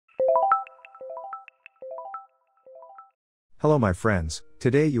Hello my friends,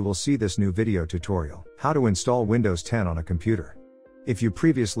 today you will see this new video tutorial, how to install Windows 10 on a computer. If you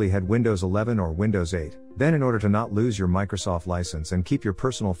previously had Windows 11 or Windows 8, then in order to not lose your Microsoft license and keep your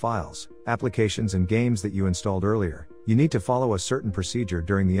personal files, applications and games that you installed earlier, you need to follow a certain procedure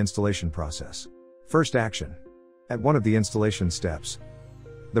during the installation process. First action. At one of the installation steps,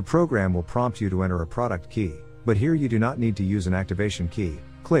 the program will prompt you to enter a product key, but here you do not need to use an activation key.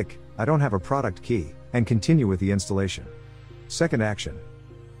 Click, I don't have a product key, and continue with the installation. Second action.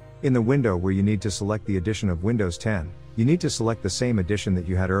 In the window where you need to select the edition of Windows 10, you need to select the same edition that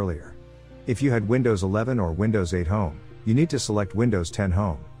you had earlier. If you had Windows 11 or Windows 8 Home, you need to select Windows 10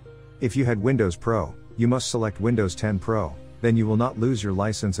 Home. If you had Windows Pro, you must select Windows 10 Pro, then you will not lose your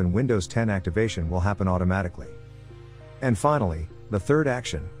license and Windows 10 activation will happen automatically. And finally, the third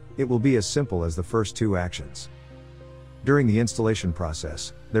action, it will be as simple as the first two actions. During the installation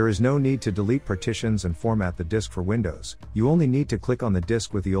process, there is no need to delete partitions and format the disk for Windows, you only need to click on the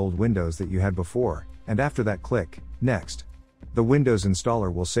disk with the old Windows that you had before, and after that click, Next. The Windows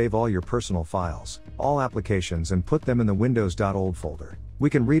installer will save all your personal files, all applications and put them in the Windows.old folder. We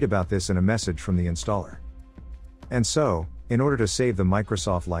can read about this in a message from the installer. And so, in order to save the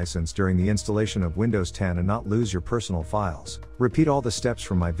Microsoft license during the installation of Windows 10 and not lose your personal files, repeat all the steps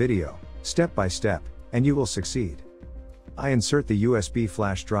from my video, step by step, and you will succeed. I insert the USB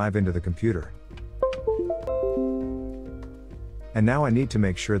flash drive into the computer. And now I need to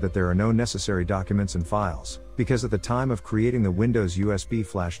make sure that there are no necessary documents and files, because at the time of creating the Windows USB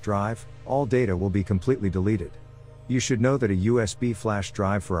flash drive, all data will be completely deleted. You should know that a USB flash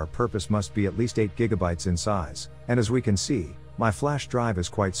drive for our purpose must be at least 8 GB in size, and as we can see, my flash drive is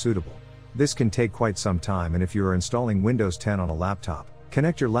quite suitable. This can take quite some time, and if you are installing Windows 10 on a laptop,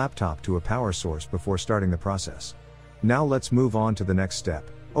 connect your laptop to a power source before starting the process. Now let's move on to the next step.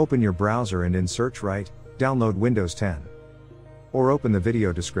 Open your browser and in search write, download Windows 10. Or open the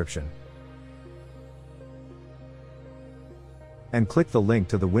video description. And click the link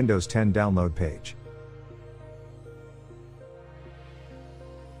to the Windows 10 download page.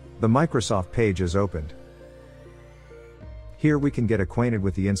 The Microsoft page is opened. Here we can get acquainted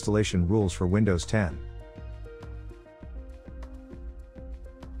with the installation rules for Windows 10.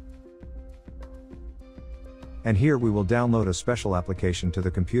 And here we will download a special application to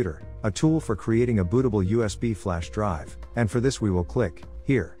the computer, a tool for creating a bootable USB flash drive, and for this we will click,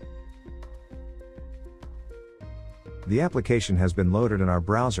 here. The application has been loaded and our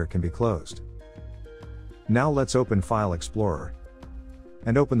browser can be closed. Now let's open File Explorer.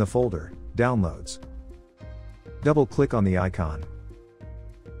 And open the folder, Downloads. Double click on the icon.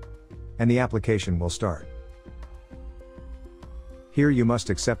 And the application will start. Here you must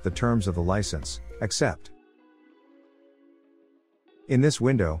accept the terms of the license, accept. In this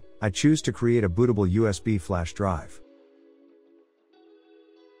window, I choose to create a bootable USB flash drive.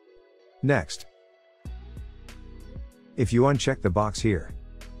 Next. If you uncheck the box here,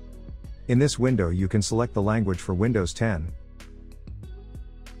 in this window you can select the language for Windows 10.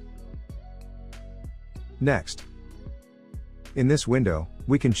 Next. In this window,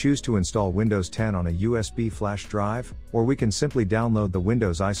 we can choose to install Windows 10 on a USB flash drive, or we can simply download the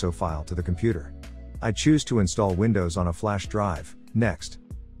Windows ISO file to the computer. I choose to install Windows on a flash drive. Next.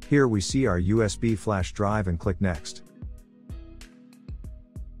 Here we see our USB flash drive and click Next.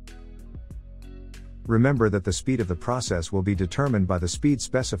 Remember that the speed of the process will be determined by the speed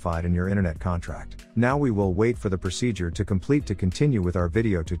specified in your internet contract. Now we will wait for the procedure to complete to continue with our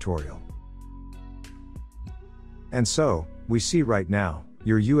video tutorial. And so, we see right now,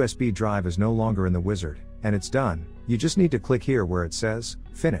 your USB drive is no longer in the wizard, and it's done. You just need to click here where it says,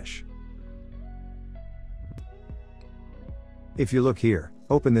 Finish. If you look here,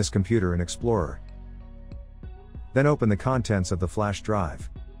 open this computer in Explorer. Then open the contents of the flash drive.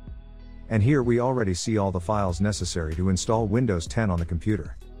 And here we already see all the files necessary to install Windows 10 on the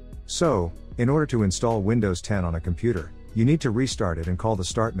computer. So, in order to install Windows 10 on a computer, you need to restart it and call the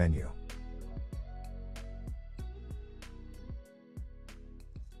Start menu.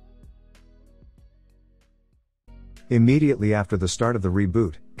 Immediately after the start of the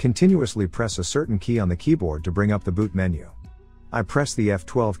reboot, continuously press a certain key on the keyboard to bring up the boot menu. I press the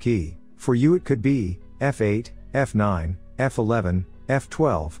F12 key, for you it could be F8, F9, F11,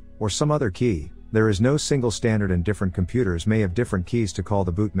 F12, or some other key. There is no single standard and different computers may have different keys to call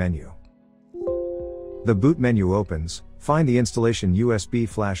the boot menu. The boot menu opens, find the installation USB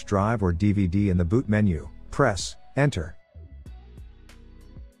flash drive or DVD in the boot menu, press Enter.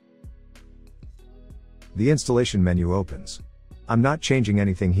 The installation menu opens. I'm not changing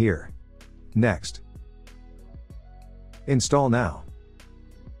anything here. Next. Install now.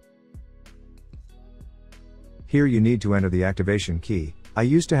 Here you need to enter the activation key. I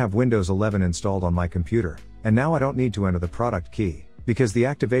used to have Windows 11 installed on my computer, and now I don't need to enter the product key, because the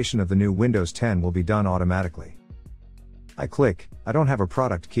activation of the new Windows 10 will be done automatically. I click, I don't have a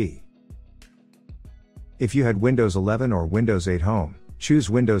product key. If you had Windows 11 or Windows 8 Home, choose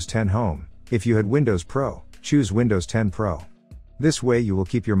Windows 10 Home. If you had Windows Pro, choose Windows 10 Pro. This way you will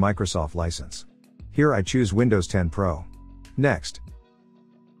keep your Microsoft license. Here I choose Windows 10 Pro. Next.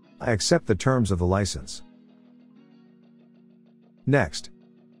 I accept the terms of the license. Next.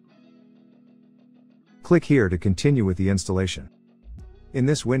 Click here to continue with the installation. In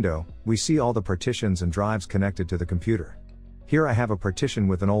this window, we see all the partitions and drives connected to the computer. Here I have a partition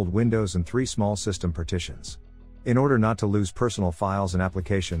with an old Windows and 3 small system partitions. In order not to lose personal files and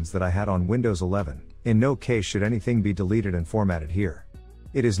applications that I had on Windows 11, in no case should anything be deleted and formatted here.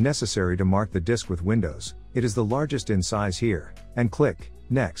 It is necessary to mark the disk with Windows, it is the largest in size here, and click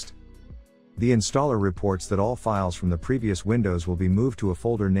Next. The installer reports that all files from the previous Windows will be moved to a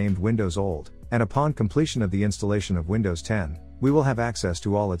folder named Windows Old, and upon completion of the installation of Windows 10, we will have access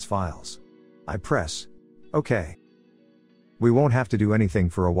to all its files. I press OK. We won't have to do anything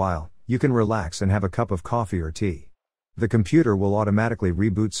for a while, you can relax and have a cup of coffee or tea. The computer will automatically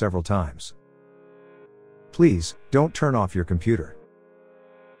reboot several times. Please, don't turn off your computer.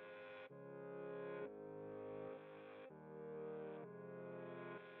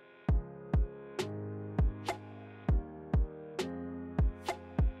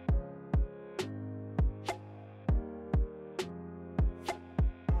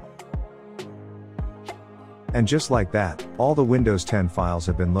 And just like that, all the Windows 10 files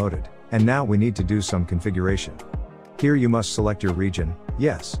have been loaded, and now we need to do some configuration. Here you must select your region,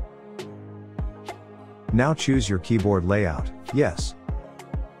 yes. Now choose your keyboard layout, yes.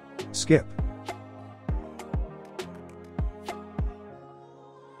 Skip.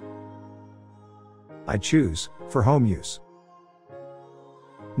 I choose, for home use.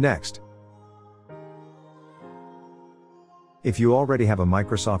 Next. If you already have a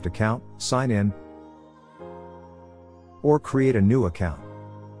Microsoft account, sign in, or create a new account.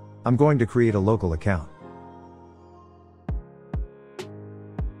 I'm going to create a local account.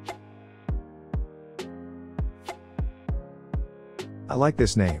 I like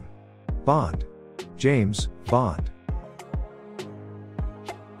this name. Bond. James Bond.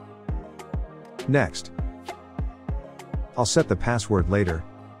 Next. I'll set the password later.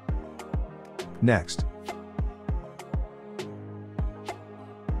 Next.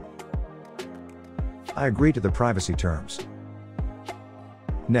 I agree to the privacy terms.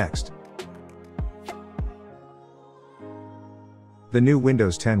 Next. The new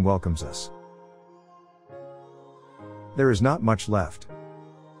Windows 10 welcomes us. There is not much left.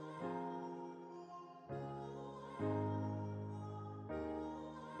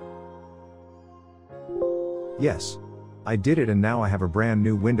 Yes. I did it, and now I have a brand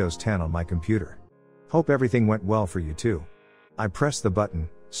new Windows 10 on my computer. Hope everything went well for you too. I press the button,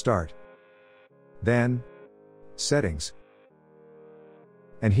 Start. Then, Settings.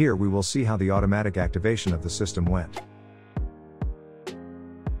 And here we will see how the automatic activation of the system went.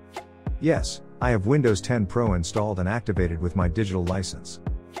 Yes, I have Windows 10 Pro installed and activated with my digital license.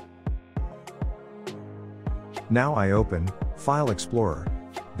 Now I open File Explorer,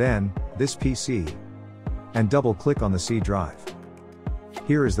 then this PC, and double-click on the C drive.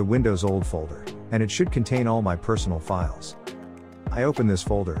 Here is the Windows Old folder, and it should contain all my personal files. I open this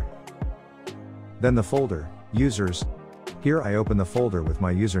folder. Then the folder, Users. Here I open the folder with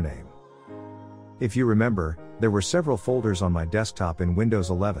my username. If you remember, there were several folders on my desktop in Windows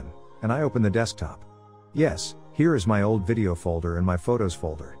 11, and I open the desktop. Yes, here is my old video folder and my photos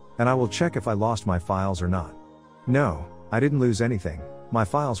folder, and I will check if I lost my files or not. No, I didn't lose anything, my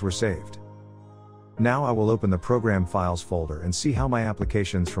files were saved. Now I will open the Program Files folder and see how my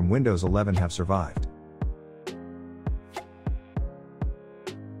applications from Windows 11 have survived.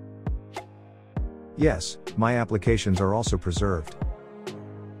 Yes, my applications are also preserved.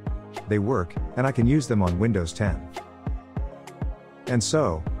 They work, and I can use them on Windows 10. And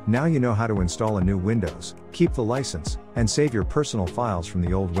so, now you know how to install a new Windows, keep the license, and save your personal files from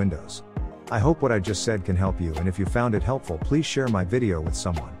the old Windows. I hope what I just said can help you, and if you found it helpful, please share my video with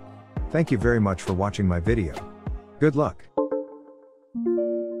someone. Thank you very much for watching my video. Good luck.